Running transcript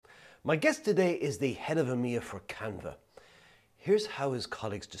My guest today is the head of EMEA for Canva. Here's how his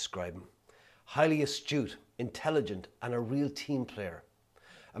colleagues describe him. Highly astute, intelligent, and a real team player.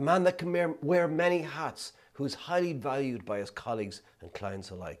 A man that can wear many hats, who is highly valued by his colleagues and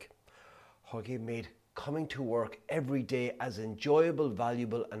clients alike. Jorge made coming to work every day as enjoyable,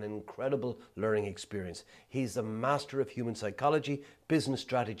 valuable, and incredible learning experience. He's a master of human psychology, business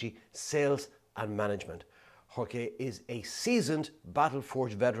strategy, sales, and management. Jorge is a seasoned,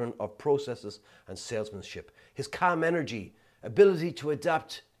 battle-forged veteran of processes and salesmanship. His calm energy, ability to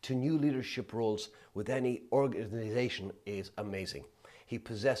adapt to new leadership roles with any organization is amazing. He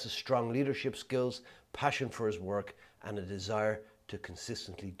possesses strong leadership skills, passion for his work, and a desire to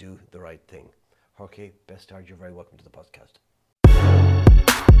consistently do the right thing. Jorge Bestard, you're very welcome to the podcast.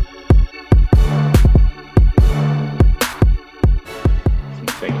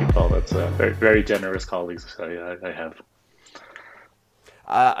 Thank you, Paul. That's very, very generous colleagues I have.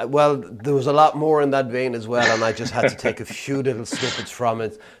 Well, there was a lot more in that vein as well, and I just had to take a few little snippets from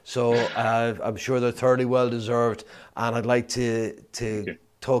it. So I'm sure they're thoroughly well deserved, and I'd like to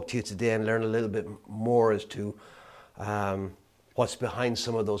talk to you today and learn a little bit more as to what's behind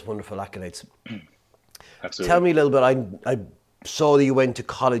some of those wonderful accolades. Absolutely. Tell me a little bit. I saw that you went to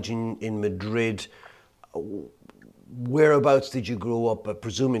college in Madrid. Whereabouts did you grow up? I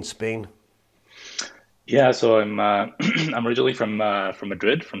presume in Spain. Yeah, so I'm I'm originally from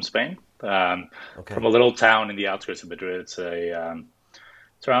Madrid, from Spain, Okay. from a little town in the outskirts of Madrid. It's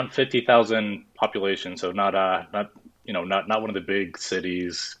around 50,000 population, so not one of the big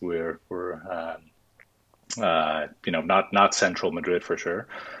cities. Not central Madrid for sure.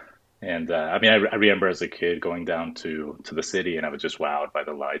 And I remember as a kid going down to the city, and I was just wowed by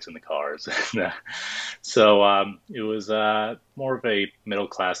the lights and the cars. So it was more of a middle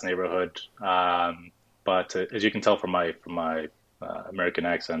class neighborhood. But as you can tell from my American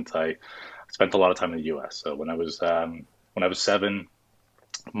accent, I spent a lot of time in the U.S. So when I was 7,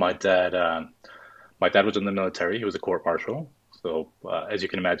 my dad was in the military. He was a court marshal. So as you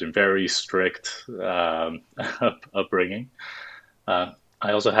can imagine, very strict upbringing.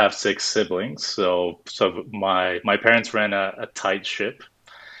 I also have 6 siblings, so my parents ran a tight ship,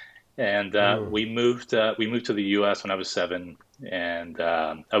 and we moved to the U.S. when I was 7, and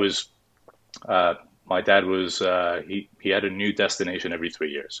I was my dad was he had a new destination every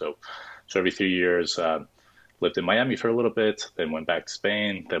 3 years, so every 3 years lived in Miami for a little bit, then went back to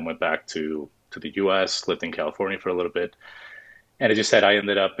Spain, then went back to the U.S., lived in California for a little bit, and I just said I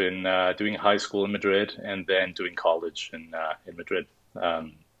ended up in doing high school in Madrid and then doing college in Madrid.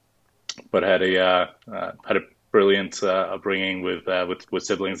 But had a brilliant upbringing with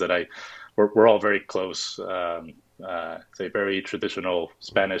siblings that we're all very close. It's a very traditional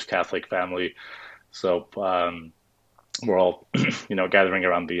Spanish Catholic family, so we're all gathering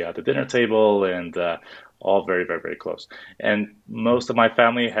around the dinner table and all very very very close. And most of my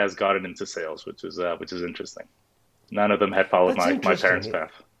family has gotten into sales, which is interesting. None of them had followed That's my parents' interesting.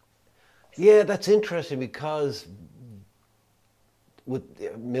 path. Yeah, that's interesting because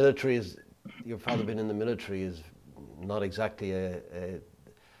with military, is your father been in the military is not exactly a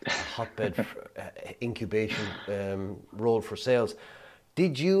hotbed for, incubation role for sales.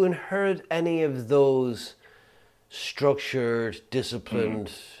 Did you inherit any of those structured,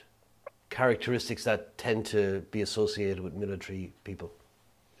 disciplined characteristics that tend to be associated with military people?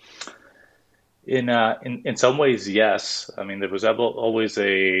 In some ways, yes. I mean, there was always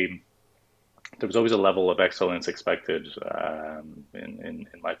a level of excellence expected in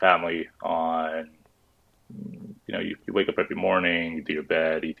my family. On you wake up every morning, you do your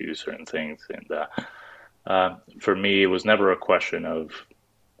bed, you do certain things, and for me, it was never a question of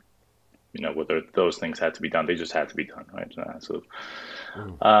whether those things had to be done. They just had to be done, right?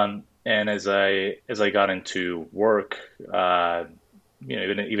 And as I got into work,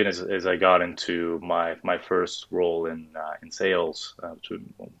 even as I got into my first role in sales, which we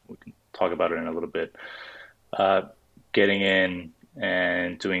can talk about it in a little bit, getting in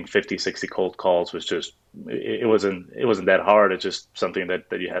and doing 50, 60 cold calls was just it wasn't that hard. It's just something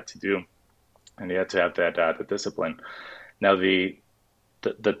that you had to do, and you had to have that the discipline. Now the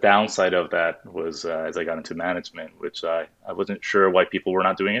downside of that was as I got into management, which I wasn't sure why people were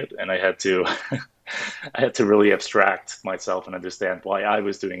not doing it, and I had to I had to really abstract myself and understand why I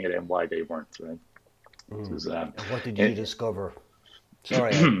was doing it and why they weren't. Right? Was, And what did you it, discover?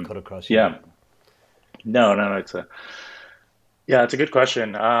 Sorry, I cut across you there. yeah, no, it's a good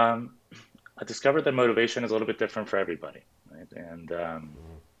question. I discovered that motivation is a little bit different for everybody, right? And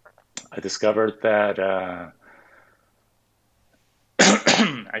I discovered that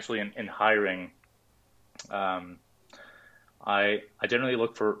actually in hiring, I generally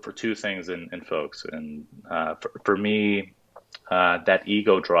look for two things in folks, and for me, that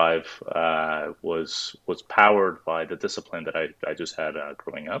ego drive was powered by the discipline that I just had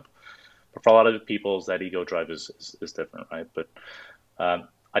growing up. But for a lot of people, that ego drive is different, right? But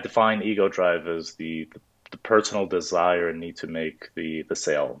I define ego drive as the personal desire and need to make the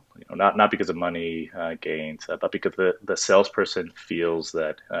sale. Not because of money gained, but because the salesperson feels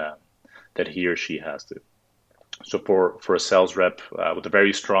that he or she has to. So for a sales rep with a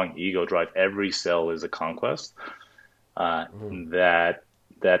very strong ego drive, every sale is a conquest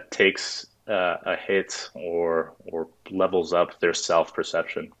that takes a hit or levels up their self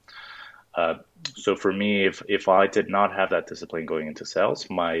perception. Uh, so for me, if I did not have that discipline going into sales,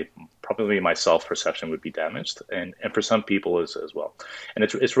 my probably my self perception would be damaged, and for some people as well. And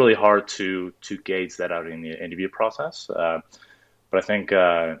it's really hard to gauge that out in the interview process. But I think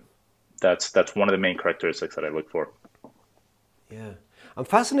that's one of the main characteristics that I look for. Yeah. I'm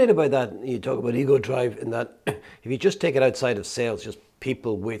fascinated by that. You talk about ego drive, in that if you just take it outside of sales, just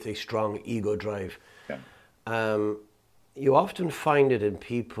people with a strong ego drive, Yeah, um, you often find it in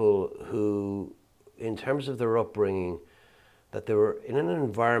people who, in terms of their upbringing, that they were in an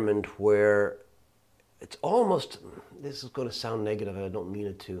environment where it's almost, this is going to sound negative, and I don't mean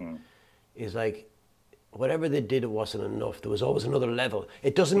it to, mm, is like whatever they did, it wasn't enough. There was always another level.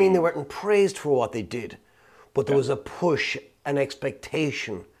 It doesn't mean they mm, weren't praised for what they did, but there yeah, was a push, an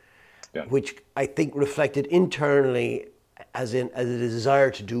expectation, yeah. which I think reflected internally as a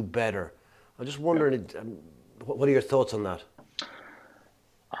desire to do better. I'm just Yeah. wondering, what are your thoughts on that?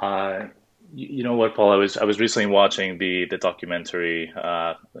 Uh, you know what, Paul? I was recently watching the documentary.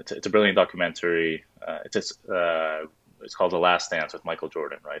 It's a brilliant documentary. It's called The Last Dance with Michael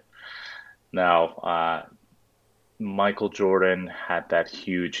Jordan. Right now, Michael Jordan had that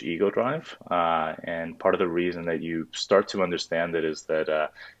huge ego drive, and part of the reason that you start to understand it is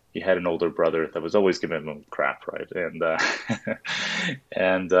that he had an older brother that was always giving him crap, right? And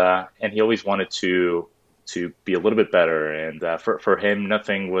and he always wanted to be a little bit better, and for him,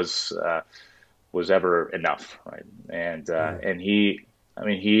 nothing was ever enough, right? And he, I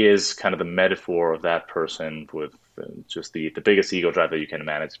mean, he is kind of the metaphor of that person with just the biggest ego drive that you can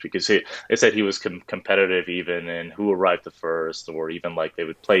imagine. Because they said he was competitive even in who arrived the first, or even like they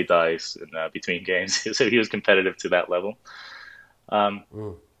would play dice between games. So he was competitive to that level. Um,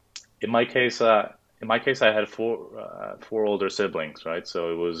 Mm. in my case, I had four older siblings, right?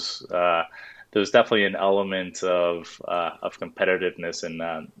 So it was there was definitely an element of competitiveness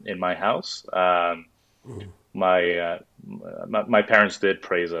in my house. My, uh, my parents did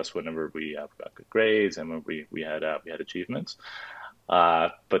praise us whenever we got good grades and when we had achievements.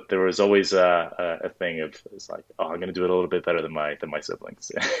 But there was always a thing of it's like, oh, I'm going to do it a little bit better than my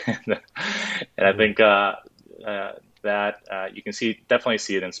siblings, and I think that you can definitely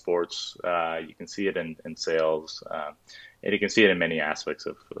see it in sports. You can see it in sales, and you can see it in many aspects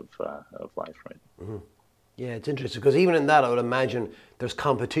of life, right? Yeah, it's interesting because even in that, I would imagine there's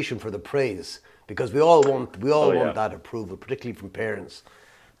competition for the praise, because we Oh all want yeah, that approval, particularly from parents.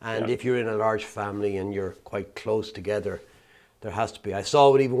 And yeah, if you're in a large family and you're quite close together, there has to be. I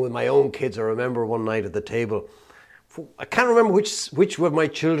saw it even with my own kids. I remember one night at the table, I can't remember which of my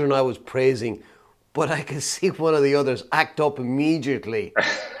children I was praising, but I could see one of the others act up immediately,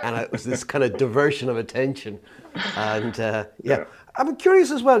 and it was this kind of diversion of attention. And yeah, yeah, I'm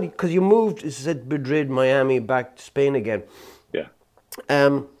curious as well because you moved, you said Madrid, Miami, back to Spain again. yeah,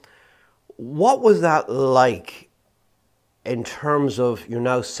 Um, what was that like in terms of you're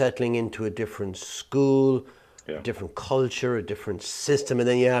now settling into a different school, a yeah. different culture, a different system, and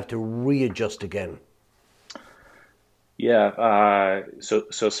then you have to readjust again? Yeah,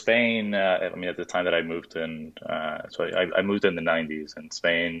 so Spain. I mean, at the time that I moved in, I moved in the '90s, and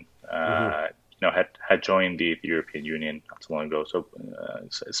Spain, had joined the European Union not too long ago. So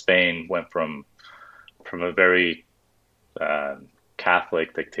Spain went from a very uh,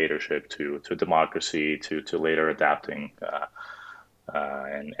 Catholic dictatorship to democracy to later adapting,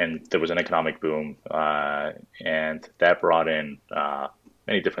 and there was an economic boom, and that brought in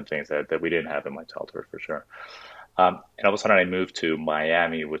many different things that we didn't have in my childhood for sure. And all of a sudden, I moved to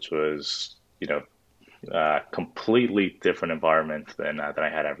Miami, which was, completely different environment than I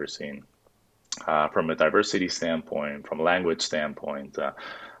had ever seen. From a diversity standpoint, from a language standpoint,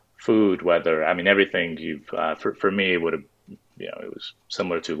 food, weather. I mean, everything for me, it would have, it was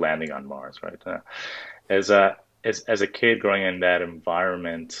similar to landing on Mars, right? As a as a kid growing in that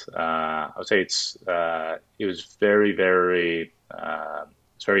environment, I would say it was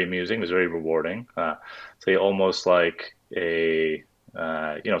it's very amusing. It was very rewarding. So almost like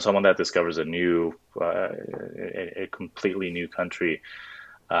someone that discovers a completely new country.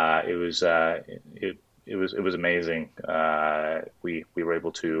 It was it was amazing. We were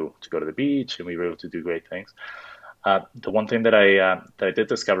able to go to the beach and we were able to do great things. The one thing that I did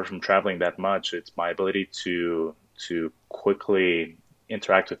discover from traveling that much, it's my ability to quickly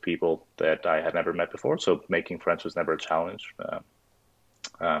interact with people that I had never met before. So making friends was never a challenge,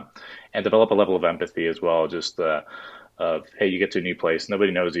 um, and develop a level of empathy as well. Just of hey, you get to a new place,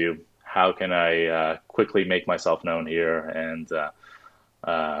 nobody knows you. How can I quickly make myself known here and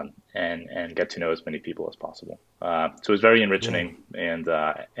get to know as many people as possible? So it was very Yeah. enriching, and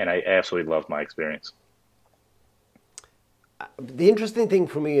I absolutely loved my experience. The interesting thing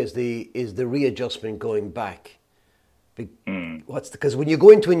for me is the readjustment going back. Mm, What's because when you go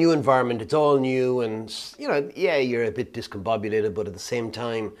into a new environment, it's all new, and yeah, you're a bit discombobulated, but at the same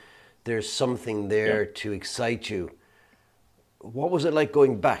time, there's something yeah. there to excite you. What was it like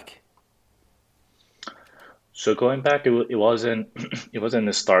going back? So going back, it wasn't it wasn't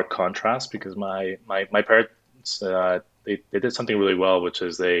a stark contrast because my parents they did something really well, which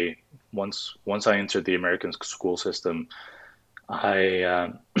is they once I entered the American school system,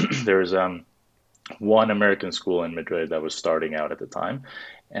 I there's one American school in Madrid that was starting out at the time,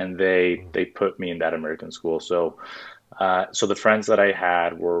 and they put me in that American school. So so the friends that I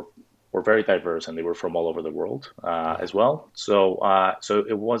had were very diverse and they were from all over the world as well. So so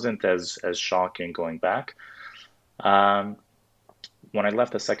it wasn't as shocking going back. Um, when I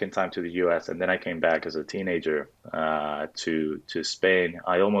left the second time to the U.S. and then I came back as a teenager to Spain,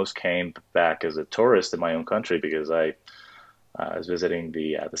 I almost came back as a tourist in my own country because I was visiting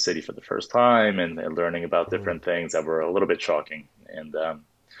the city for the first time and learning about different things that were a little bit shocking. And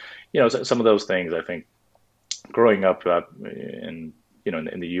some of those things I think growing up in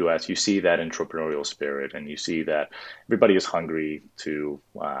in the U.S. you see that entrepreneurial spirit and you see that everybody is hungry to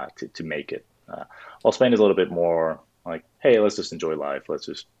make it. While Spain is a little bit more like, hey, let's just enjoy life. Let's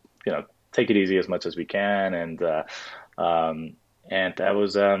just take it easy as much as we can, um, and that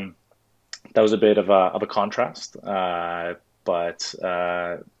was a bit of a contrast. But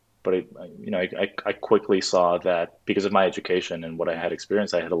but I quickly saw that because of my education and what I had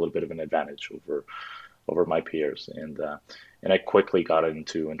experienced, I had a little bit of an advantage over my peers, and I quickly got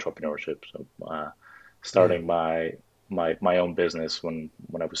into entrepreneurship. So Yeah. starting my own business when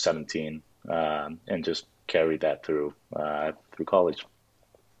I was 17, and just carried that through college.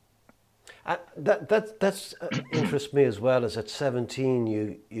 That's interests me as well. As at 17,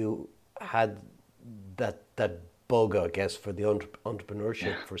 you had that bug, I guess, for the Yeah.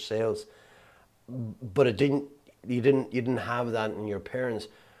 entrepreneurship for sales, but it didn't. You didn't have that in your parents.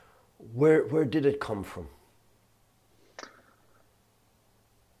 Where did it come from?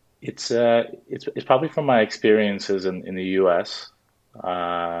 It's probably from my experiences in the U.S.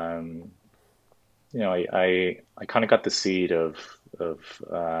 Um, I kind of got the seed of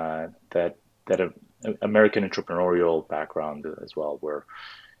that American entrepreneurial background as well, where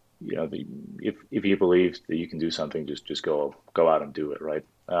if you believe that you can do something, just go out and do it, right?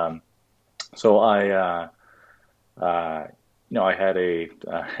 So uh, I had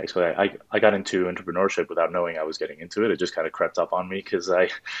actually I got into entrepreneurship without knowing I was getting into it. It just kind of crept up on me because I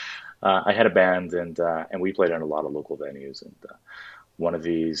had a band and we played in a lot of local venues and. One of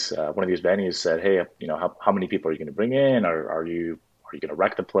these venues said, "Hey, how many people are you going to bring in? Are you going to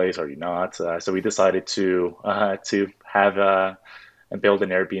wreck the place? Are you not?" So we decided to have and build an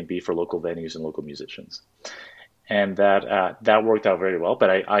Airbnb for local venues and local musicians, and that worked out very well. But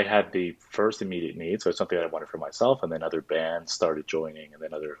I had the first immediate need, so it's something that I wanted for myself, and then other bands started joining, and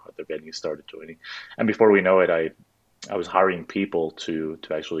then other venues started joining, and before we know it, I was hiring people to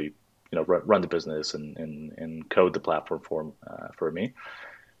actually run the business and code the platform for me.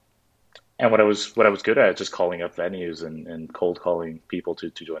 And what I was good at just calling up venues and cold calling people to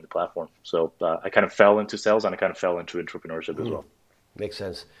join the platform. So I kind of fell into sales and I kind of fell into entrepreneurship as well. Makes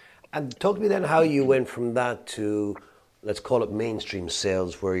sense. And talk to me then how you went from that to, let's call it mainstream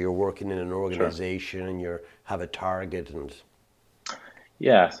sales, where you're working in an Sure. organization and you have a target and.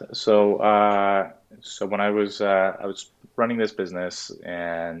 Yeah. So when I was running this business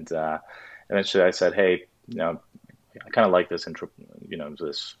and eventually I said, hey, I kind of like this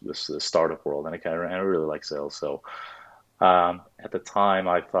this startup world, and I really like sales. So at the time,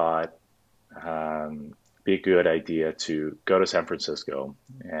 I thought be a good idea to go to San Francisco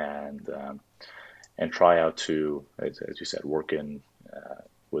and try out to, as you said, work in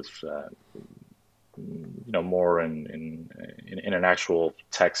with more in an actual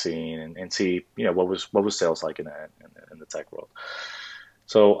tech scene and see what was sales like in the tech world.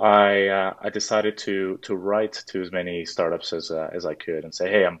 So I decided to write to as many startups as I could and say,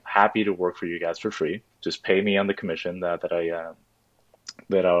 hey, I'm happy to work for you guys for free. Just pay me on the commission that I'll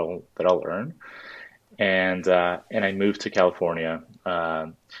earn. And I moved to California.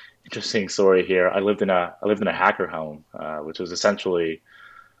 Interesting story here. I lived in a hacker home, which was essentially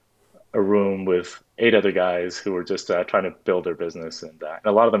a room with eight other guys who were just trying to build their business, and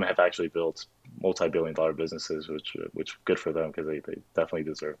a lot of them have actually built multi-billion-dollar businesses, which good for them because they definitely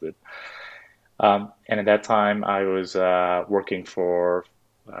deserved it. And at that time, I was working for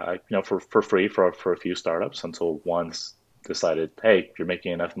free for a few startups until one decided, hey, you're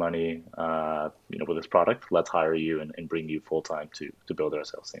making enough money, with this product, let's hire you and bring you full time to build our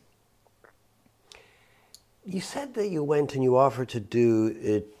sales team. You said that you went and you offered to do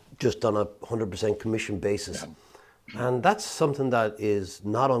it just on a 100% commission basis. Yeah. And that's something that is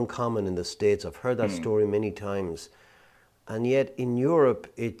not uncommon in the States. I've heard that Hmm. story many times. And yet in Europe,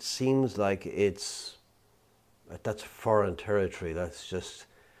 it seems like that's foreign territory. That's just,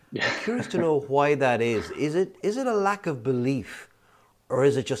 Yeah. I'm curious to know why that is. Is it a lack of belief, or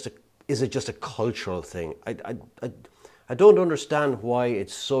is it just a cultural thing? I don't understand why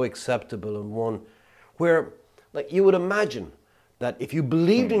it's so acceptable in one where, like, you would imagine that if you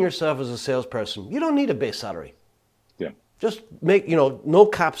believed in Hmm. yourself as a salesperson, you don't need a base salary. Yeah. Just make, no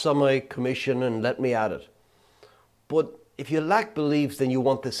caps on my commission and let me at it. But if you lack beliefs, then you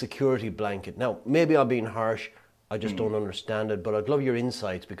want the security blanket. Now, maybe I'm being harsh. I just Hmm. don't understand it. But I'd love your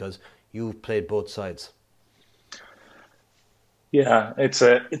insights because you've played both sides. Yeah, it's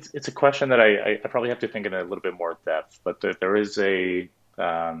a question that I probably have to think in a little bit more depth, but there is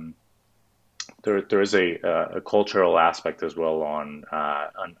um, there is a cultural aspect as well on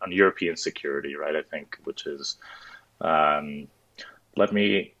European security, right? I think, which is um, let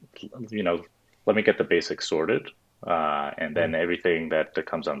me you know let me get the basics sorted, and Mm, then everything that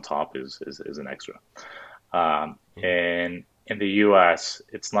comes on top is an extra. And in the U.S.,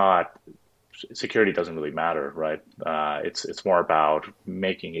 it's not security doesn't really matter, right? It's more about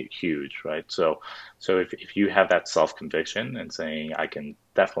making it huge, right? So if you have that self conviction and saying I can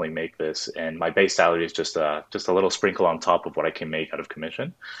definitely make this, and my base salary is just a little sprinkle on top of what I can make out of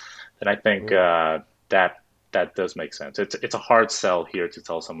commission, then I think mm, that that does make sense. It's a hard sell here to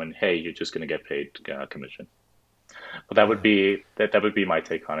tell someone, hey, you're just going to get paid commission. But yeah. that would be my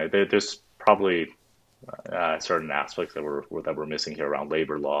take on it. There's probably certain aspects that we're missing here around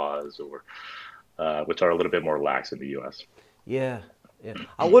labor laws or which are a little bit more lax in the U.S. Yeah. Yeah.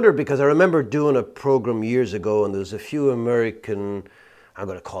 I wonder because I remember doing a program years ago and there's a few American, I'm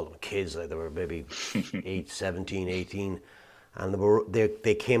going to call them kids, like they were maybe 17, 18, and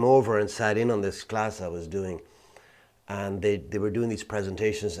they came over and sat in on this class I was doing. And they were doing these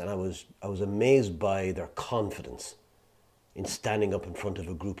presentations and I was amazed by their confidence in standing up in front of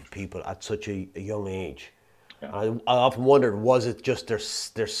a group of people at such a young age. Yeah, I often wondered, was it just their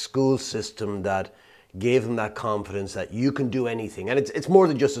school system that gave them that confidence that you can do anything? And it's more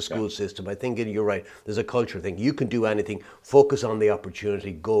than just a yeah, school system. I think you're right. There's a culture thing. You can do anything. Focus on the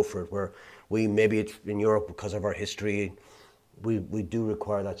opportunity. Go for it. Where maybe it's in Europe because of our history, we do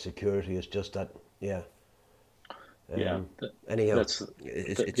require that security. It's just that, yeah. yeah. Anyhow, That's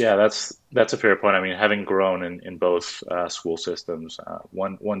it's yeah, that's a fair point. I mean, having grown in both school systems,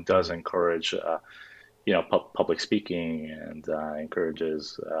 one does encourage public speaking and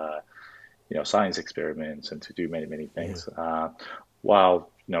encourages science experiments and to do many yeah, things.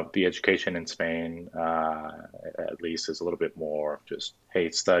 While the education in Spain at least is a little bit more just hey,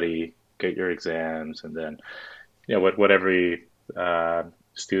 study, get your exams, and then what every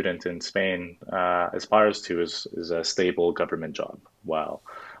student in Spain aspires to is a stable government job. While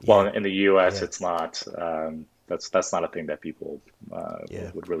yeah, in the U.S. yeah, it's not. That's not a thing that people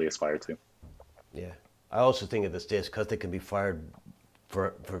yeah, would really aspire to. yeah. I also think at the States because they can be fired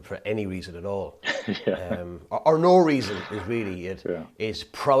for any reason at all. Yeah, Or no reason is really it. yeah, It's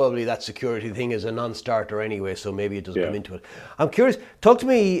probably that security thing is a non-starter anyway, so maybe it doesn't come yeah. into it. I'm curious. Talk to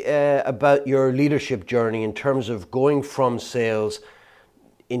me about your leadership journey in terms of going from sales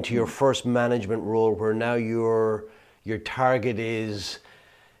into your Hmm. first management role, where now your target is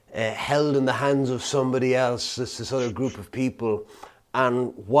held in the hands of somebody else, this other group of people,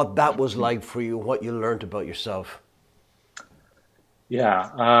 and what that was like for you, what you learned about yourself. Yeah.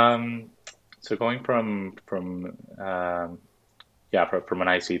 So going from an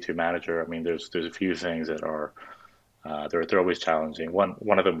IC to manager, I mean, there's a few things that are they're always challenging.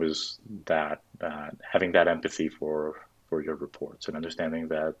 One of them was that having that empathy for your reports and understanding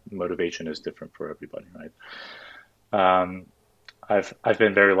that motivation is different for everybody, right? Um, I've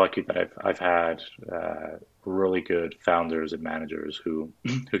been very lucky that I've had really good founders and managers who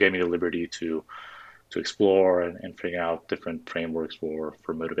who gave me the liberty to explore and figure out different frameworks for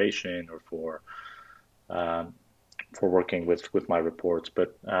motivation or um, for working with my reports.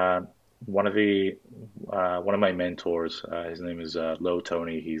 But one of the one of my mentors, his name is Lo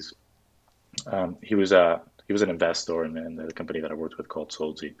Tony. He was an investor in the company that I worked with called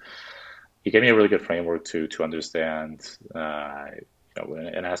Solzy. He gave me a really good framework to understand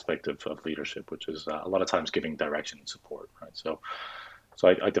an aspect of leadership, which is a lot of times giving direction and support, right? So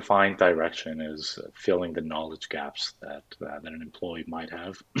I define direction as filling the knowledge gaps that an employee might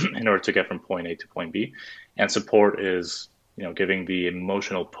have in order to get from point A to point B, and support is giving the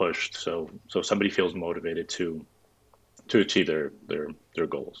emotional push so somebody feels motivated to achieve their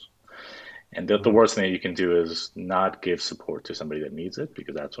goals. And the Mm. worst thing you can do is not give support to somebody that needs it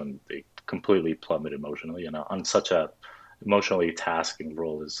because that's when they completely plummet emotionally and on such a emotionally tasking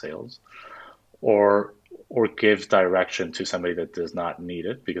role as sales, or give direction to somebody that does not need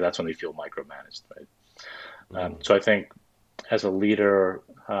it because that's when they feel micromanaged, right? Mm. So I think as a leader,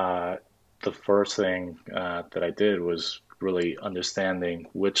 the first thing that I did was really understanding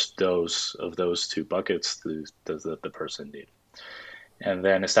which dose of those two buckets does the person need, and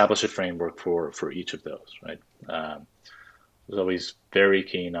then establish a framework for each of those, right? I was always very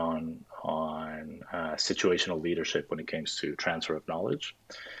keen on situational leadership when it comes to transfer of knowledge,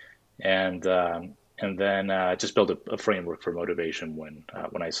 and then just build a framework for motivation when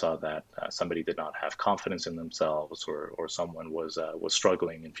I saw that somebody did not have confidence in themselves or someone was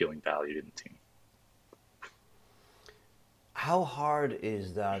struggling and feeling valued in the team. How hard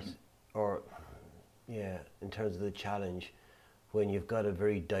is that, or yeah, in terms of the challenge, when you've got a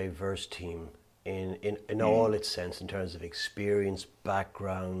very diverse team in Mm. all its sense, in terms of experience,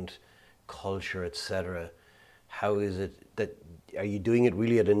 background, culture, etc. How is it that, are you doing it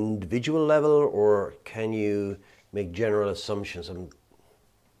really at an individual level, or can you make general assumptions?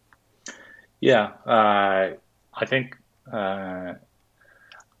 Yeah, I think uh,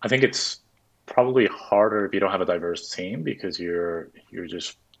 I think it's probably harder if you don't have a diverse team because you're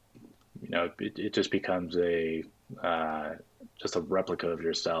just it just becomes a uh, just a replica of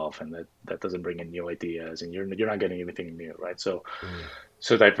yourself, and that doesn't bring in new ideas, and you're not getting anything new, right? Mm.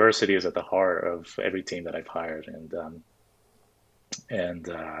 So diversity is at the heart of every team that I've hired, and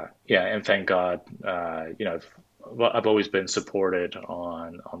yeah, and thank God, well, I've always been supported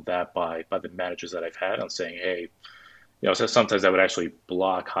on that by the managers that I've had on saying, hey, so sometimes I would actually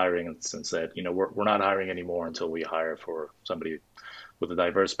block hiring and said, we're not hiring anymore until we hire for somebody with a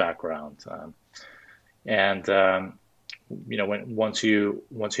diverse background. And when once you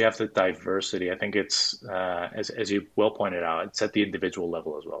have the diversity, I think it's as you well pointed out, it's at the individual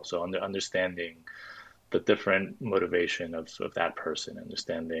level as well. So understanding the different motivation of that person,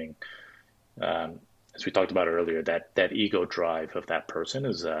 understanding as we talked about earlier, that ego drive of that person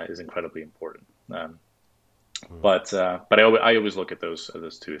is incredibly important. But I always look at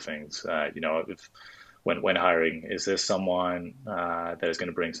those two things. If when hiring, is this someone that is going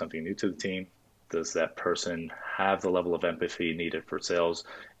to bring something new to the team? Does that person have the level of empathy needed for sales?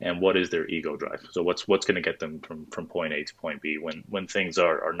 And what is their ego drive? So what's going to get them from point A to point B when things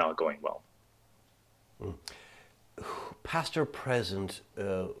are not going well? Past or present,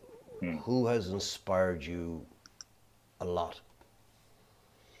 Hmm. who has inspired you a lot?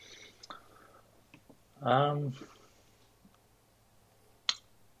 Um,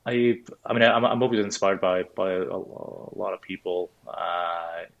 I mean, I'm always inspired by a lot of people.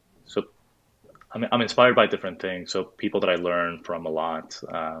 So I'm inspired by different things. So people that I learn from a lot.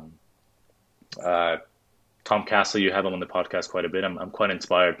 Uh, Tom Castle, you have him on the podcast quite a bit. I'm quite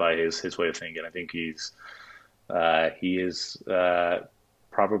inspired by his way of thinking. I think he is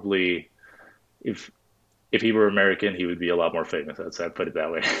probably if if he were American, he would be a lot more famous. I'd put it that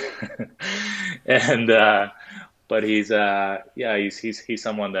way. and but he's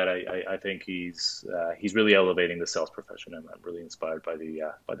someone that I think he's really elevating the sales profession, and I'm really inspired by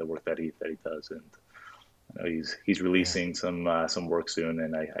the work that he does. And I know he's Yeah. releasing some work soon,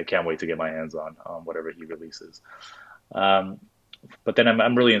 and I can't wait to get my hands on whatever he releases. Um, but then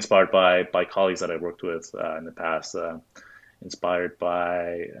I'm really inspired by colleagues that I worked with in the past. Inspired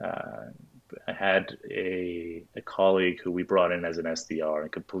by I had a colleague who we brought in as an SDR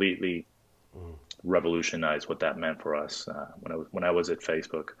and completely Mm. revolutionized what that meant for us when I was at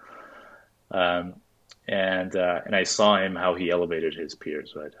Facebook. Um, and I saw him how he elevated his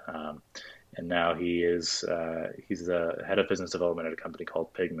peers, right? And now he's the head of business development at a company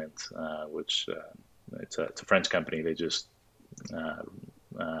called Pigment, which it's a French company. They just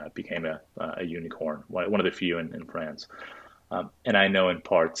uh, became a unicorn, one of the few in France. And I know in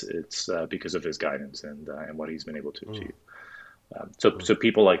part it's because of his guidance and what he's been able to Mm, achieve. So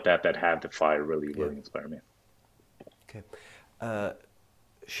people like that have the fire really yeah. really inspire me. Okay.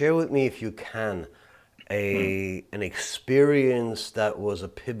 Share with me, if you can, Mm. an experience that was a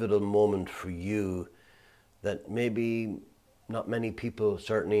pivotal moment for you that maybe not many people,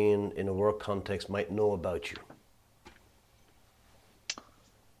 certainly in a work context, might know about you.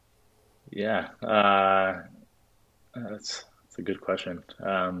 Yeah, that's a good question.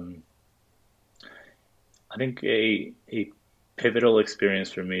 I think a pivotal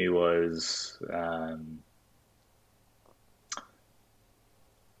experience for me was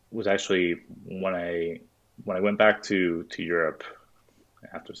actually when I went back to Europe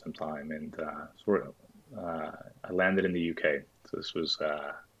after some time, and I landed in the UK. So this was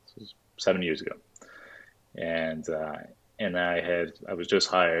 7 years ago, and I was just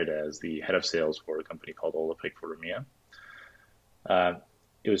hired as the head of sales for a company called Olaplex for EMEA. Uh,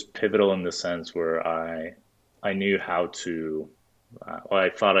 it was pivotal in the sense where I knew how to, well, I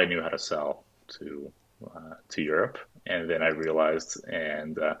thought I knew how to sell to Europe, and then I realized,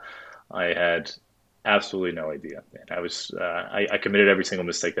 and I had absolutely no idea. And I committed every single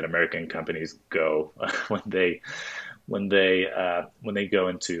mistake that American companies go when they go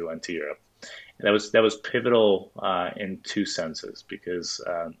into Europe. And that was pivotal in two senses because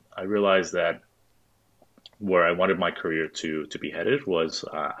I realized that where I wanted my career to be headed was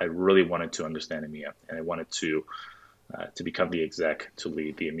I really wanted to understand EMEA, and I wanted to become the exec to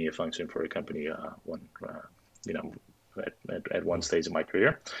lead the EMEA function for a company when you know at one stage in my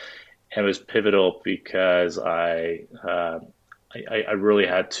career. And it was pivotal because I really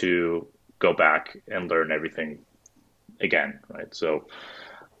had to go back and learn everything again, right? So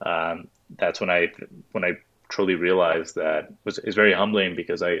that's when I truly realized that was is very humbling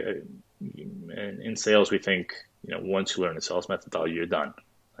because in sales we think once you learn a sales methodology you're done,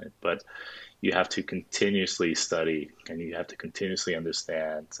 right? But you have to continuously study and you have to continuously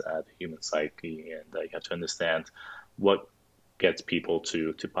understand the human psyche, and you have to understand what gets people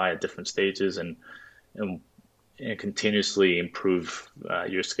to buy at different stages, and, and continuously improve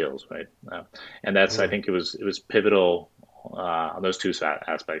your skills, right? And that's I Mm, think it was pivotal on those two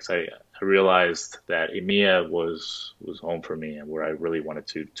aspects. I realized that EMEA was home for me and where I really wanted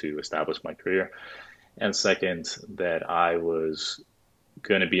to establish my career, and second that I was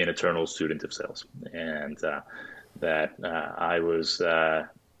going to be an eternal student of sales, and that I was,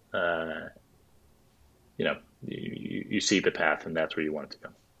 you know, you see the path, and that's where you want it to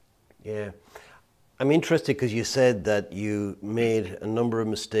go. yeah. I'm interested because you said that you made a number of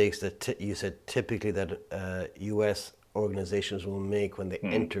mistakes that you said typically that U.S. organizations will make when they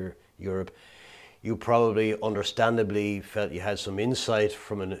Mm. enter Europe. You probably, understandably, felt you had some insight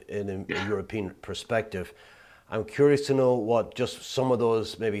from a European perspective. I'm curious to know what just some of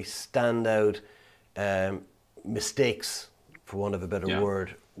those maybe standout um, mistakes, for want of a better Yeah.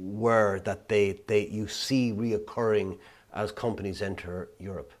 word, were that they you see reoccurring as companies enter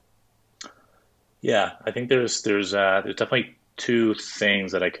Europe. Yeah, I think there's definitely two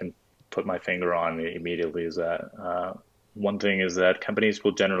things that I can put my finger on immediately. Is that one thing is that companies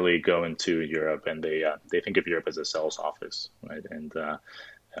will generally go into Europe and they think of Europe as a sales office, right? And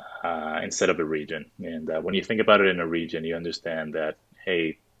instead of a region. And when you think about it in a region, you understand that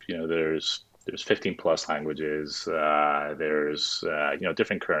hey, there's 15 plus languages, there's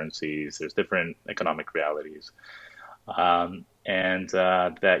different currencies, there's different economic realities, and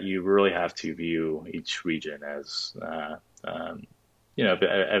that you really have to view each region as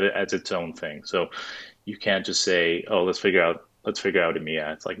as its own thing. So you can't just say, oh, let's figure out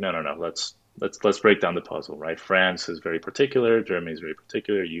EMEA. It's like no, let's break down the puzzle, right? France is very particular, Germany is very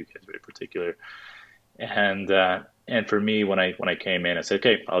particular, UK is very particular, and for me, when I came in, I said,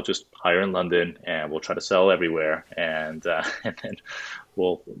 okay, I'll just hire in London, and we'll try to sell everywhere, and and then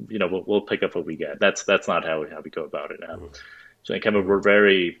we'll pick up what we get. That's not how we go about it. So in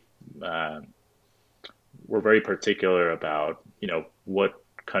Kemba, uh, we're very particular about what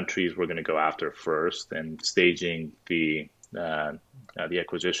countries we're going to go after first, and staging the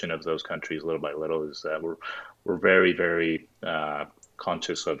acquisition of those countries little by little is we're very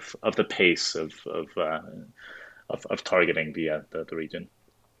conscious of the pace of targeting the region.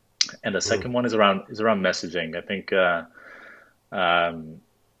 And the Mm, second one is around messaging. I think um,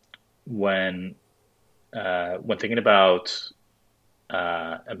 when when thinking about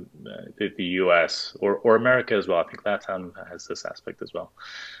the U.S. Or America as well, I think LATAM has this aspect as well.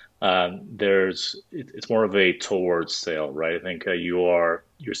 It's more of a towards sale, right? I think you're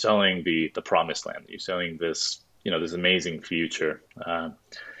selling the promised land. You're selling this this amazing future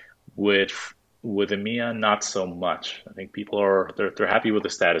with with EMEA, not so much. I think people are they're happy with the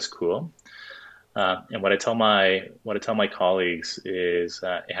status quo. And what I tell my colleagues is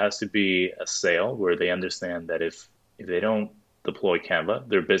it has to be a sale where they understand that if they don't deploy Canva,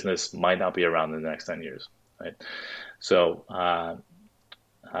 their business might not be around in the next 10 years, right? So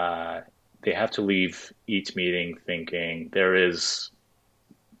they have to leave each meeting thinking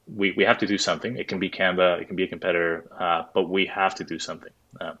we have to do something. It can be Canva, it can be a competitor, but we have to do something.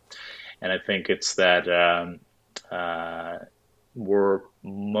 And I think it's that we're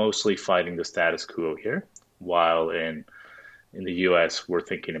mostly fighting the status quo here, while in the US we're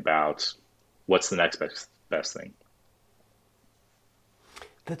thinking about what's the next best thing.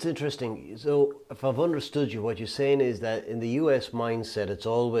 That's interesting. So, if I've understood you, what you're saying is that in the US mindset, it's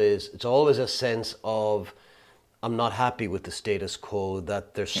always a sense of I'm not happy with the status quo.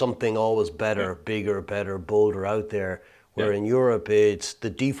 That there's something always Yeah, better, bigger, better, bolder out there. yeah, Where in Europe, it's the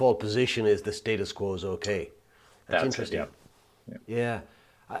default position is the status quo is okay. That's that's it. interesting. Yeah, yeah, Yeah.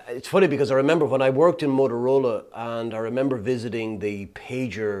 It's funny because I remember when I worked in Motorola and I remember visiting the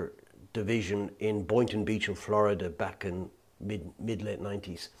pager division in Boynton Beach in Florida back in mid late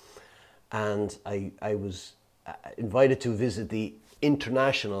 90s. And I was invited to visit the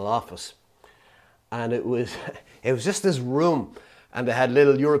international office. And it was it was just this room and they had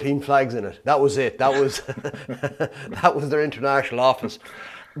little European flags in it. That was it. That was that was their international office.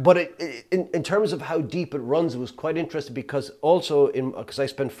 But in terms of how deep it runs, it was quite interesting because also because I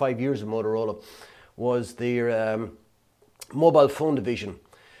spent 5 years in Motorola, was their mobile phone division.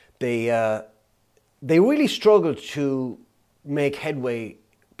 They they really struggled to make headway,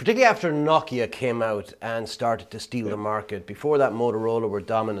 particularly after Nokia came out and started to steal yeah, the market. Before that, Motorola were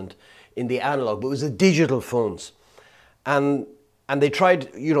dominant in the analog, but it was the digital phones, and and they tried,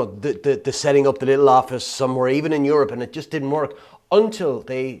 the setting up the little office somewhere, even in Europe, and it just didn't work until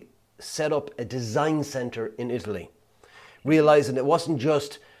they set up a design center in Italy, realizing it wasn't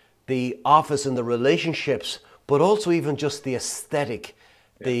just the office and the relationships, but also even just the aesthetic,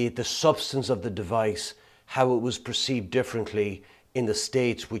 yeah, the substance of the device, how it was perceived differently in the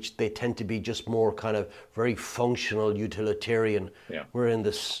States, which they tend to be just more kind of very functional, utilitarian, yeah, where in the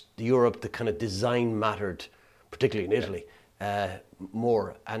Europe, the kind of design mattered, particularly in yeah, Italy, uh,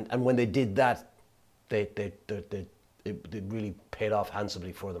 more. And when they did that, it really paid off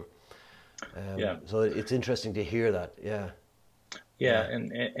handsomely for them. yeah. So it's interesting to hear that. Yeah, Yeah, yeah.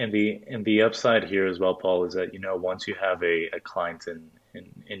 and the upside here as well, Paul, is that once you have a client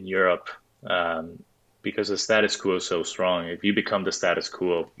in Europe, um, because the status quo is so strong, if you become the status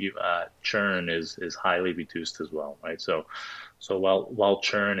quo, you churn is highly reduced as well, right? So while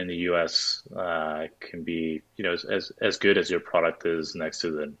churn in the US can be as good as your product is next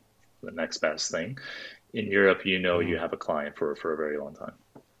to the next best thing, in Europe you have a client for a very long time.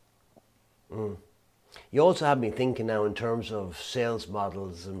 You also have me thinking now in terms of sales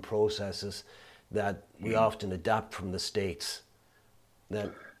models and processes that we often adapt from the States.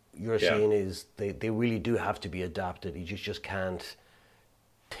 That you're Yeah. saying is they really do have to be adapted. You just can't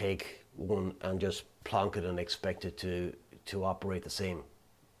take one and just plonk it and expect it to operate the same.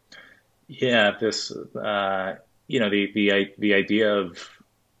 Yeah, this the idea of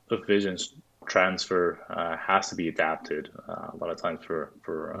vision transfer has to be adapted a lot of times for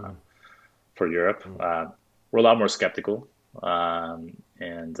Europe. We're a lot more skeptical,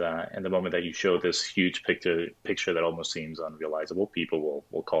 and the moment that you show this huge picture that almost seems unrealizable, people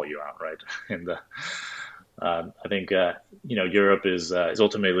will call you out, right? And I think Europe is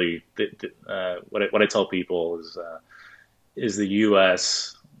ultimately what I tell people is the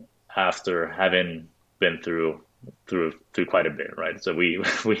U.S. after having been through quite a bit, right? So we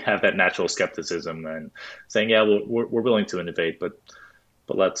we have that natural skepticism and saying, yeah, well, we're willing to innovate, but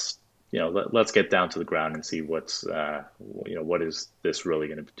let's get down to the ground and see what is this really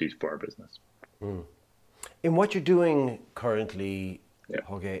going to do for our business. In what you're doing currently, Yeah,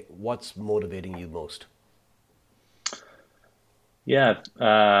 okay, what's motivating you most? yeah.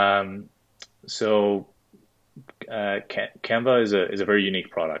 So Canva is a very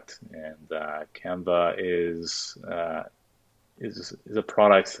unique product, and Canva is a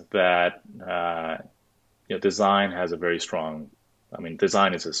product that design has a very strong. I mean,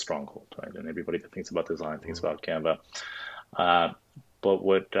 design is a stronghold, right? And everybody that thinks about design thinks about Canva. Uh, but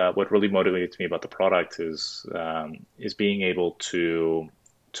what really motivates me about the product is being able to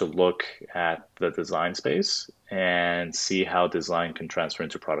look at the design space and see how design can transfer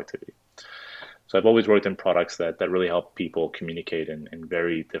into productivity. So I've always worked in products that really help people communicate in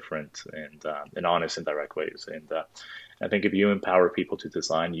very different and honest and direct ways. And I think if you empower people to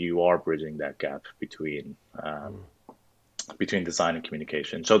design, you are bridging that gap between between design and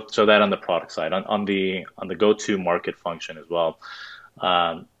communication. So that on the product side, on the go-to market function as well.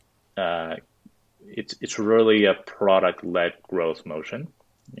 Um, uh, it's really a product-led growth motion,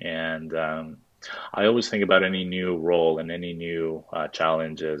 and I always think about any new role and any new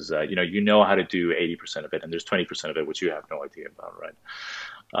challenge as you know how to do 80% of it, and there's 20% of it which you have no idea about, right?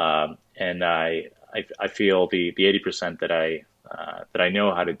 And I feel the 80% that I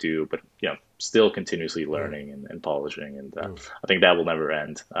know how to do, but still continuously Mm, learning and polishing, and mm, I think that will never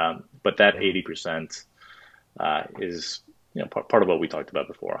end. But that mm, 80% is part of what we talked about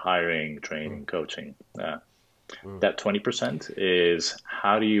before: hiring, mm, training, coaching. mm, That 20% is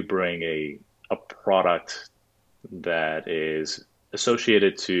how do you bring a product that is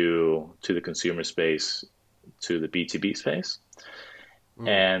associated to the consumer space, to the B2B space, mm.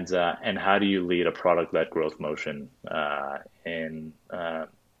 and how do you lead a product-led growth motion in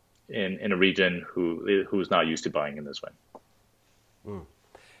in a region who's not used to buying in this way?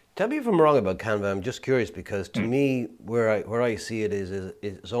 Tell me if I'm wrong about Canva. I'm just curious because to me, where I see it is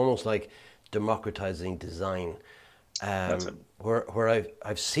it's almost like democratizing design. That's it. Where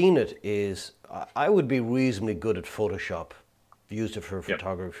I've seen it is I would be reasonably good at Photoshop. Used it for Yep.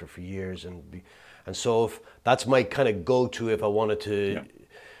 photography for years, and so if that's my kind of go-to if I wanted to Yeah.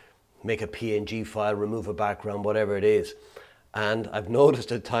 make a PNG file, remove a background, whatever it is. And I've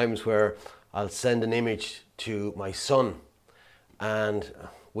noticed at times where I'll send an image to my son, and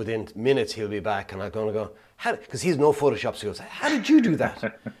within minutes he'll be back, and I'm going to go, how? Because he's no Photoshop, so he goes, how did you do that?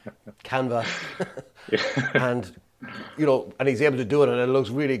 Canva, and and he's able to do it, and it looks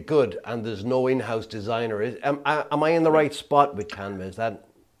really good, and there's no in-house designer. Am I in the Yeah. right spot with Canva? Is that,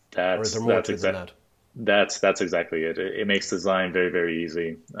 or is That's there more that's to it than exact. that? That's exactly it. It makes design very, very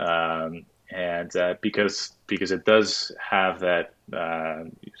easy, and because it does have that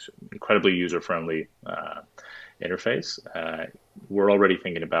incredibly user-friendly interface. We're already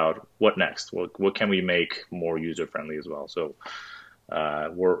thinking about what next. What can we make more user-friendly as well? So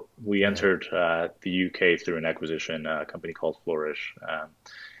we Yeah. entered the UK through an acquisition, a company called Flourish,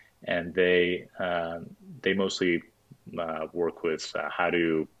 and they mostly work with how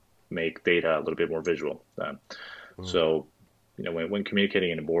to make data a little bit more visual. So, when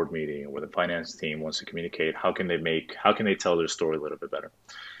communicating in a board meeting or when the finance team wants to communicate, how can they tell their story a little bit better?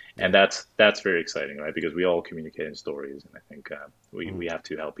 And Yeah. that's very exciting, right? Because we all communicate in stories, and I think we have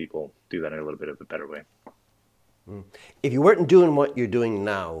to help people do that in a little bit of a better way. If you weren't doing what you're doing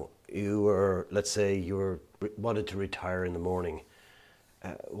now, you were, let's say, wanted to retire in the morning.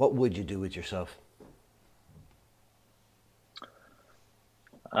 What would you do with yourself?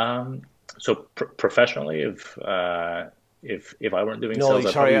 So professionally, if I weren't doing No, sales,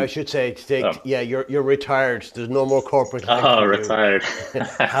 I sorry, I probably should say to take. oh, Yeah, you're retired. There's no more corporate life for oh, you. retired.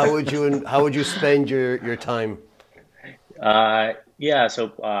 How would you spend your time? Yeah,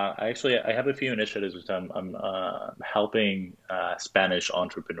 so I have a few initiatives which I'm helping Spanish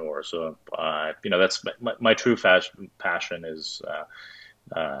entrepreneurs. So that's my true passion is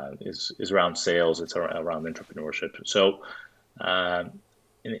around sales. It's around entrepreneurship. So um,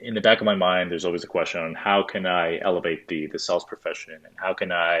 in the back of my mind, there's always a question on how can I elevate the sales profession, and how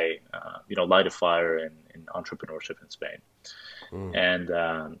can I light a fire in entrepreneurship in Spain.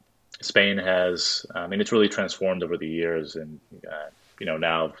 And Spain has, I mean, it's really transformed over the years, and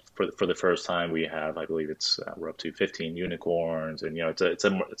now for the first time we have, I believe we're up to 15 unicorns, and it's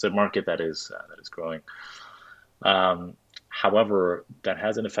a market that is growing. However, that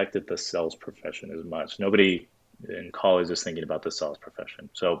hasn't affected the sales profession as much. Nobody in college is thinking about the sales profession,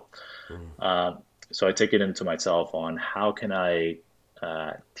 uh, so I take it into myself on how can I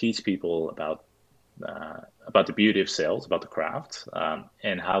teach people about the beauty of sales, about the craft,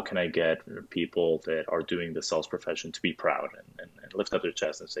 and how can I get people that are doing the sales profession to be proud and lift up their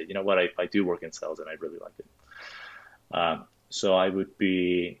chest and say, you know what, I do work in sales and I really like it. So I would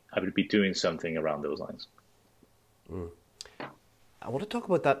be doing something around those lines. I want to talk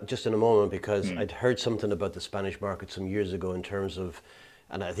about that just in a moment because Mm, I'd heard something about the Spanish market some years ago in terms of,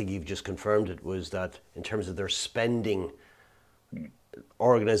 and I think you've just confirmed it, was that in terms of their spending, mm,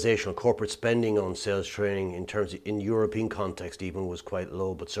 organizational corporate spending on sales training in terms of, in European context even was quite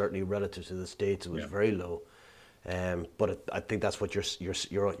low, but certainly relative to the States it was yeah. very low. But I think that's what you're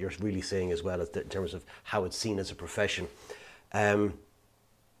really saying as well, as in terms of how it's seen as a profession. Um,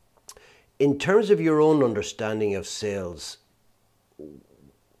 in terms of your own understanding of sales,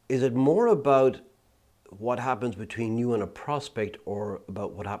 is it more about what happens between you and a prospect, or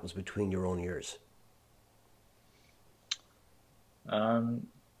about what happens between your own ears? Um,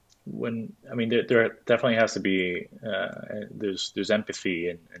 when I mean, there definitely has to be there's empathy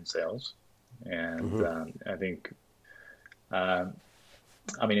in sales, and I think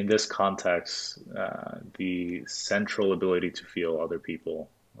I mean, in this context, the central ability to feel other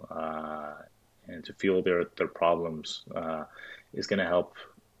people uh, and to feel their problems is going to help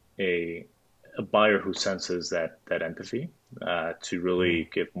a a buyer who senses that empathy to really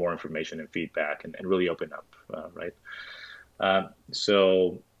give more information and feedback and really open up, right?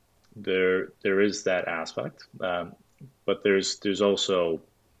 So there is that aspect, but there's also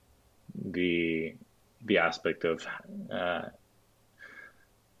the the aspect of uh,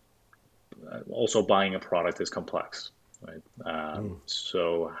 also buying a product is complex, right?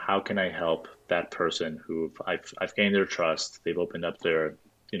 So how can I help that person who I've gained their trust? They've opened up their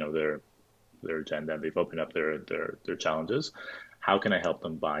you know their agenda. They've opened up their challenges. How can I help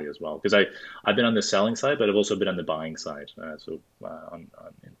them buy as well? Because I've been on the selling side, but I've also been on the buying side. On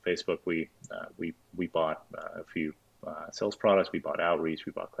in Facebook, we bought a few sales products. We bought Outreach.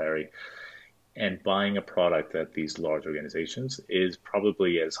 We bought Clary. And buying a product at these large organizations is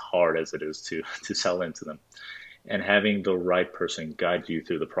probably as hard as it is to to sell into them. And having the right person guide you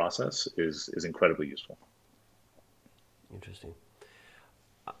through the process is incredibly useful. Interesting.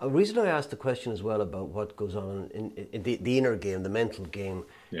 A reason I asked the question as well about what goes on in the inner game, the mental game,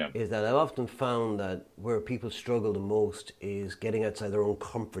 Yeah, is that I've often found that where people struggle the most is getting outside their own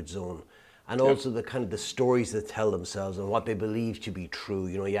comfort zone, and yeah, also the kind of the stories they tell themselves and what they believe to be true.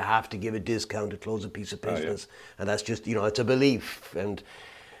 You know, you have to give a discount to close a piece of yeah, business, and that's just, you know, it's a belief, and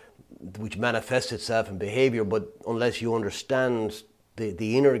which manifests itself in behavior. But unless you understand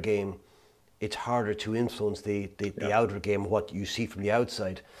the inner game, it's harder to influence the yeah. outer game, what you see from the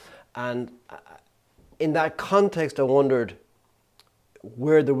outside. And in that context, I wondered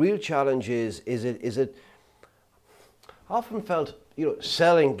where the real challenge is it I often felt, you know,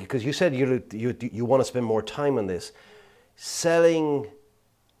 selling, because you said you want to spend more time on this, selling,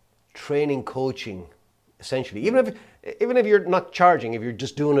 training, coaching, essentially, even if you're not charging, if you're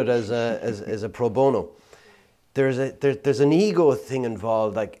just doing it as a pro bono, there's an ego thing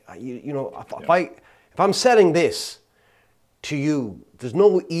involved. Like, you know, Yeah. if I'm selling this to you, there's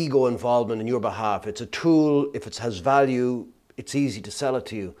no ego involvement in your behalf. It's a tool. If it has value, it's easy to sell it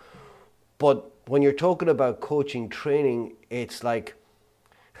to you. But when you're talking about coaching, training, it's like,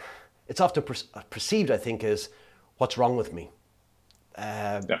 it's often perceived, I think, as what's wrong with me.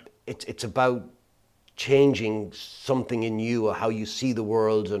 Uh, Yeah. it's about changing something in you, or how you see the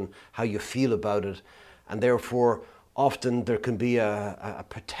world and how you feel about it, and therefore often there can be a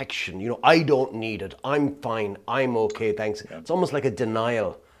protection. You know, I don't need it. I'm fine. I'm okay. Thanks. Yeah. It's almost like a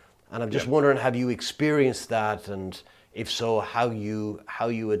denial, and I'm Yeah. just wondering, have you experienced that, and if so, how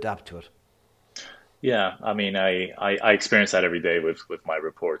you adapt to it? Yeah, I mean, I experience that every day with my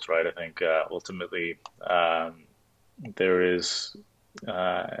reports, right? I think ultimately there is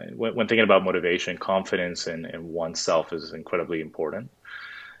when thinking about motivation, confidence in oneself is incredibly important.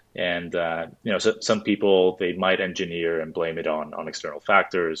 And you know, some people they might engineer and blame it on external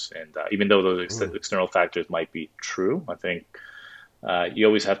factors, and even though those external factors might be true, I think you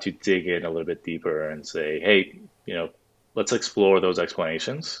always have to dig in a little bit deeper and say, hey, you know, let's explore those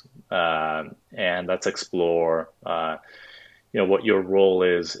explanations, and let's explore, you know, what your role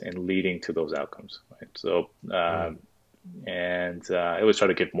is in leading to those outcomes. Right? So, and I always try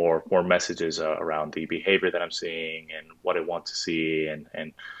to get more messages around the behavior that I'm seeing and what I want to see, and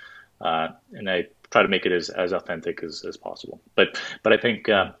I try to make it as authentic as possible. But I think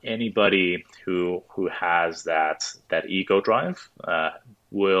anybody who has that ego drive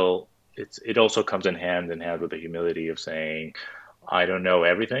will it also comes in hand with the humility of saying I don't know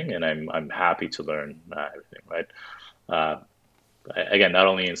everything and I'm happy to learn everything, right? Uh, Again, not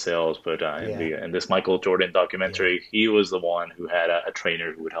only in sales but Yeah, in this Michael Jordan yeah, documentary, he was the one who had a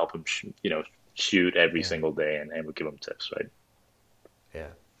trainer who would help him you know shoot every yeah. single day and would give him tips, right? Yeah.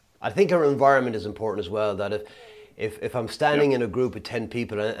 I think our environment is important as well. That if I'm Yeah, standing in a group of 10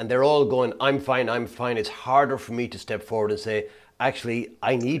 people, and they're all going, I'm fine, it's harder for me to step forward and say, actually,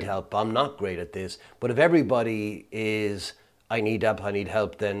 I need yeah, help. I'm not great at this. But if everybody is, I need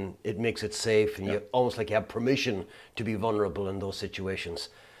help, then it makes it safe, and yeah, you almost like you have permission to be vulnerable in those situations.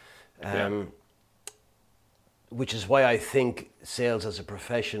 yeah, Which is why I think sales as a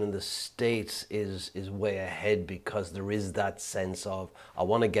profession in the States is way ahead, because there is that sense of, I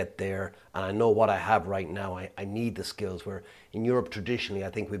want to get there and I know what I have right now. I need the skills. Where in Europe traditionally, I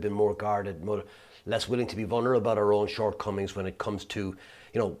think we've been more guarded, more less willing to be vulnerable about our own shortcomings when it comes to,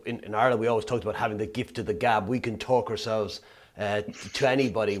 you know, in Ireland we always talked about having the gift of the gab. We can talk ourselves to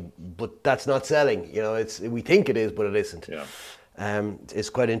anybody, but that's not selling. You know, we think it is, but it isn't. yeah. It's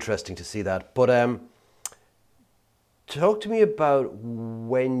quite interesting to see that. But talk to me about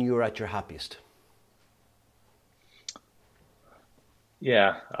when you're at your happiest.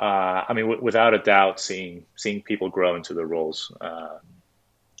 Yeah, I mean, without a doubt, seeing people grow into their roles.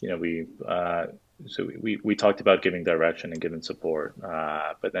 You know, we talked about giving direction and giving support,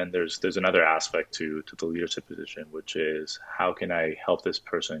 but then there's another aspect to the leadership position, which is how can I help this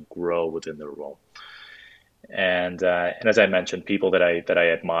person grow within their role? And as I mentioned, people that I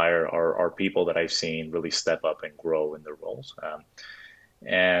admire are people that I've seen really step up and grow in their roles,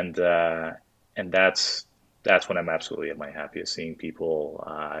 and uh, and that's when I'm absolutely at my happiest, seeing people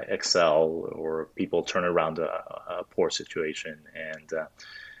excel or people turn around a poor situation and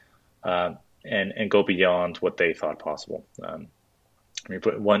go beyond what they thought possible. I mean,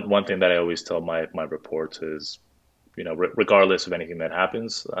 but one thing that I always tell my reports is, regardless of anything that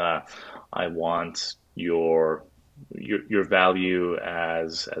happens, I want your value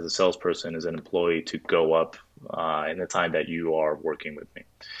as a salesperson, as an employee, to go up in the time that you are working with me.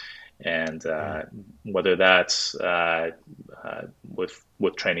 And whether that's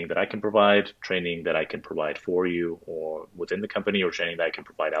with training that I can provide, training that I can provide for you or within the company, or training that I can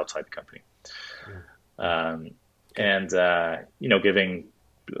provide outside the company. Um, Okay. and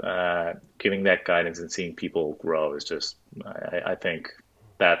giving that guidance and seeing people grow is just, I think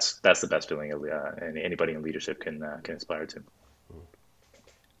that's the best feeling anybody in leadership can aspire to.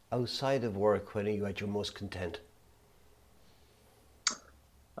 Outside of work, when are you at your most content?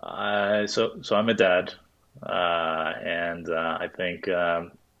 So I'm a dad, and I think uh,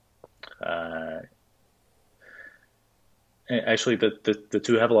 actually the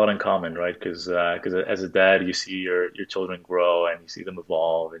two have a lot in common, right? Because as a dad, you see your children grow and you see them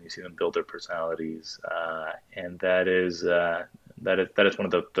evolve and you see them build their personalities, and that is one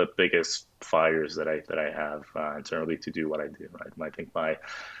of the biggest fires that I have internally to do what I do, right? I think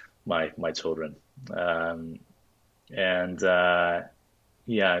my children, um, and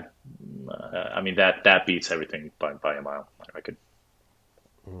yeah, I mean that beats everything by a mile, I reckon.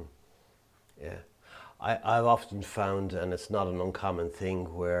 Yeah. I've often found, and it's not an uncommon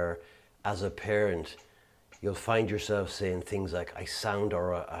thing, where as a parent, you'll find yourself saying things like, I sound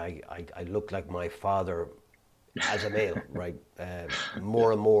or I look like my father as a male, right?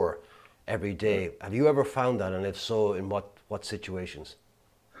 More and more every day. Have you ever found that? And if so, in what situations?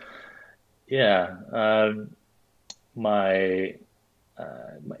 Yeah, my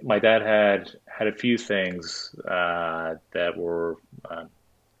my dad had a few things that were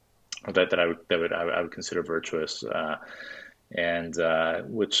that I would consider virtuous, and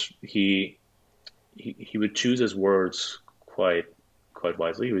which he would choose his words quite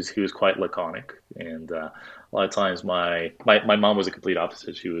wisely. He was quite laconic, and a lot of times my mom was a complete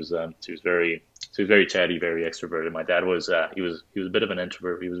opposite. She was very chatty, very extroverted. My dad was he was a bit of an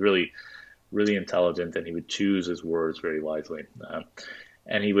introvert. He was really intelligent, and he would choose his words very wisely.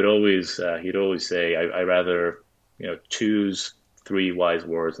 And he'd always say, I rather choose three wise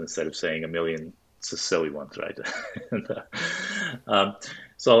words instead of saying a million silly ones, right? and, um,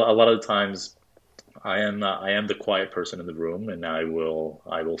 so a lot of the times I am the quiet person in the room, and I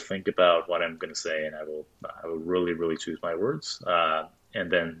will think about what I'm going to say, and I will really choose my words,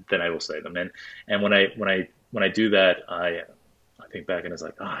 and then I will say them. And when I do that, I think back and it's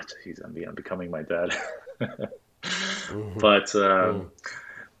like, ah, oh, geez, I'm becoming my dad. but Mm.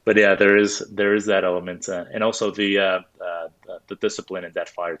 but yeah, there is that element, and also the discipline and that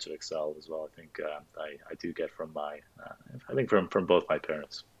fire to excel as well. I think I do get from I think from both my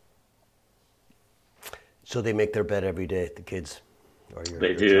parents. So they make their bed every day, the kids, or They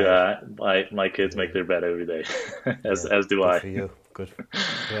your do. child. My kids make Yeah, their bed every day, as yeah. as do Good I. for you. Good.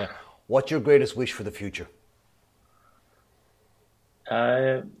 Yeah. What's your greatest wish for the future?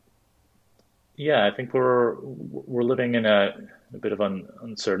 Uh, yeah, I think we're living in a bit of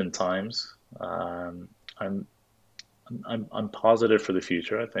uncertain times. I'm positive for the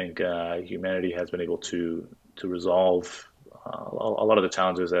future. I think humanity has been able to resolve a lot of the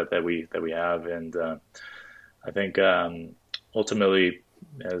challenges that we have, and I think ultimately,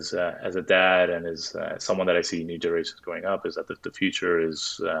 as a dad and as someone that I see new generations growing up, is that the future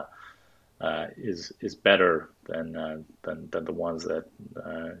is better than the ones that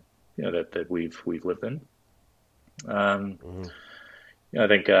that we've lived in. Um, Hmm. I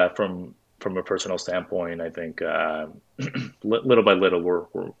think from a personal standpoint, I think little by little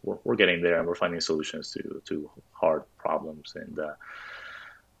we're getting there, and we're finding solutions to hard problems,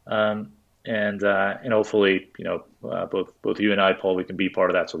 um, and hopefully, both you and I, Paul, we can be part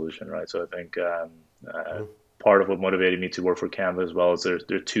of that solution, right? So I think uh, part of what motivated me to work for Canva as well is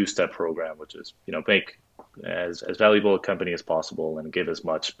their two-step program, which is make as valuable a company as possible and give as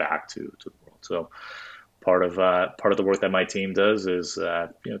much back to the world. So part of the work that my team does is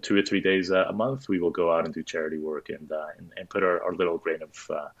 2 or 3 days a month we will go out and do charity work and put our little grain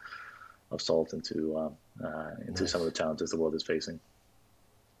of salt into some of the Nice. challenges the world is facing.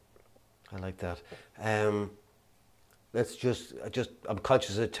 I like that. Um, let's I'm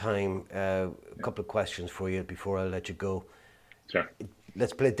conscious of time. A couple of questions for you before I let you go. Sure.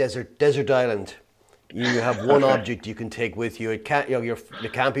 Let's play desert island. You have one Okay. object you can take with you. It can't,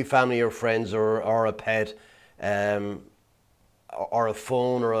 it can't be family or friends or a pet, um, or a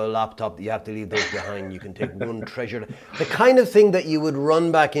phone or a laptop. You have to leave those behind. You can take one treasure, the kind of thing that you would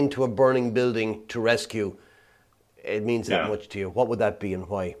run back into a burning building to rescue. It means that Yeah. much to you. What would that be and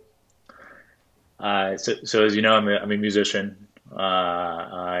why? So as you know, I'm a musician.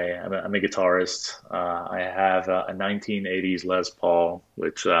 I'm a guitarist. I have a 1980s Les Paul,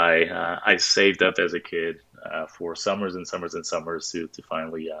 which I saved up as a kid for summers and summers and summers to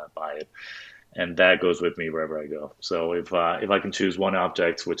finally buy it, and that goes with me wherever I go. So if I can choose one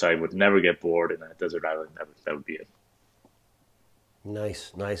object which I would never get bored in a desert island, that would be it.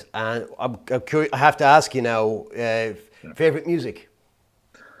 Nice, nice. And I'm curious. I have to ask you now. Yeah. Favorite music?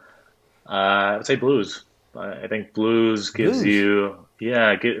 I would say blues. I think blues gives Blues. you,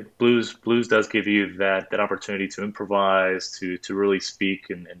 yeah, blues does give you that opportunity to improvise, to really speak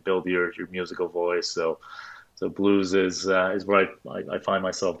and build your musical voice. So blues is where I find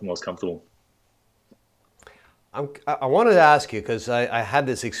myself the most comfortable. I wanted to ask you because I had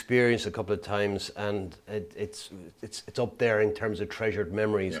this experience a couple of times, and it's up there in terms of treasured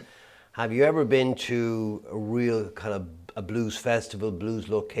memories. Yeah. Have you ever been to a real kind of a blues festival, blues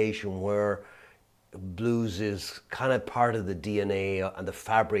location where blues is kind of part of the DNA and the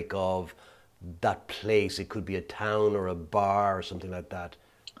fabric of that place? It could be a town or a bar or something like that.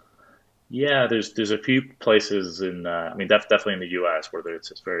 Yeah, there's a few places I mean definitely in the U.S. where it's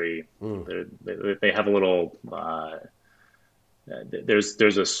just very they have a little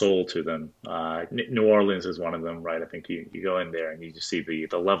there's a soul to them. New Orleans is one of them, right? I think you go in there and you just see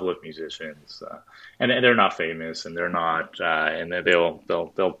the level of musicians, and they're not famous and they're not, and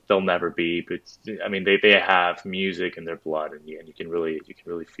they'll never be. But I mean, they have music in their blood, and you can really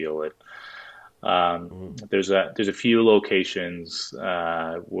feel it. There's a few locations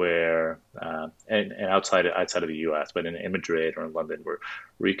where and outside of the U.S., but in Madrid or in London, where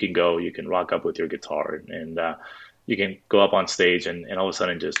you can go, you can rock up with your guitar and you can go up on stage and all of a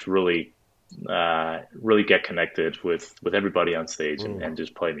sudden just really get connected with everybody on stage and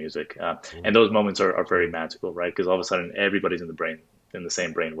just play music. And those moments are very magical, right? Because all of a sudden everybody's in the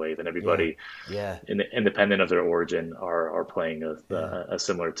same brain wave, and Yeah, everybody, yeah. independent of their origin, are playing Yeah. a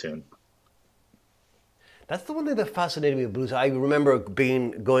similar tune. That's the one thing that fascinated me with blues. I remember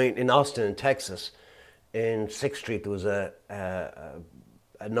being going in Austin, in Texas, in Sixth Street. There was a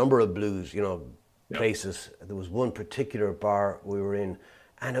number of blues, Yeah. places. There was one particular bar we were in,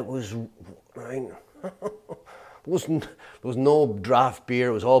 and it was, I mean, wasn't there was no draft beer.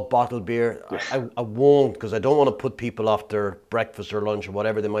 It was all bottled beer. I won't because I don't want to put people off their breakfast or lunch or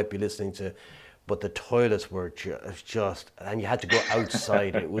whatever they might be listening to. But the toilets were just, and you had to go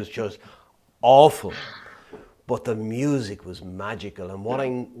outside. It was just awful, but the music was magical. And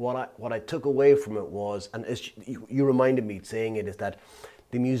Yeah. what I took away from it was, and as you reminded me saying it, is that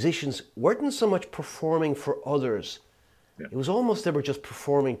the musicians weren't so much performing for others. Yeah. It was almost they were just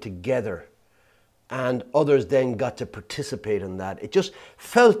performing together, and others then got to participate in that. It just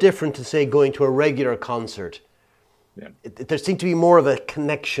felt different to say going to a regular concert. Yeah. There seemed to be more of a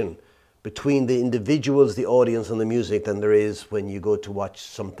connection between the individuals, the audience, and the music than there is when you go to watch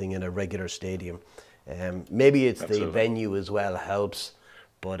something in a regular stadium. Maybe it's the Absolutely. venue as well helps,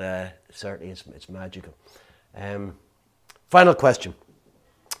 but certainly it's magical. Um, Final question: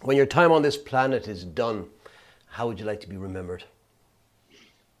 when your time on this planet is done, how would you like to be remembered?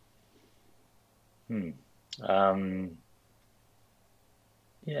 Um,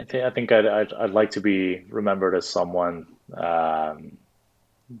 yeah, I think I'd like to be remembered as someone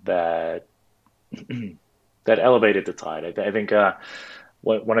that that elevated the tide. I think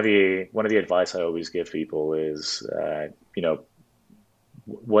one of the advice I always give people is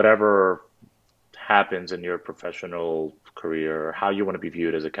whatever happens in your professional career, how you want to be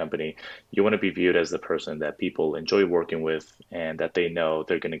viewed as a company, you want to be viewed as the person that people enjoy working with and that they know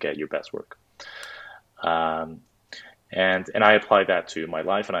they're going to get your best work. Um, and I apply that to my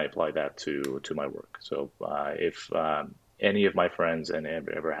life, and I apply that to my work. So if any of my friends and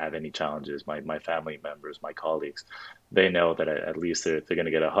ever have any challenges, my family members, my colleagues, they know that at least they're going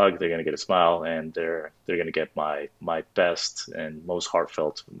to get a hug, they're going to get a smile, and they're going to get my best and most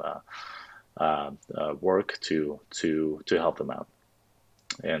heartfelt work to help them out.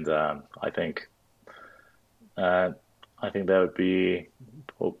 And I think I think that would be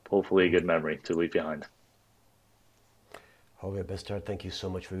hopefully a good memory to leave behind. Jorge Bestard, thank you so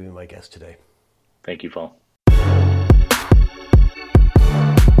much for being my guest today. Thank you, Paul.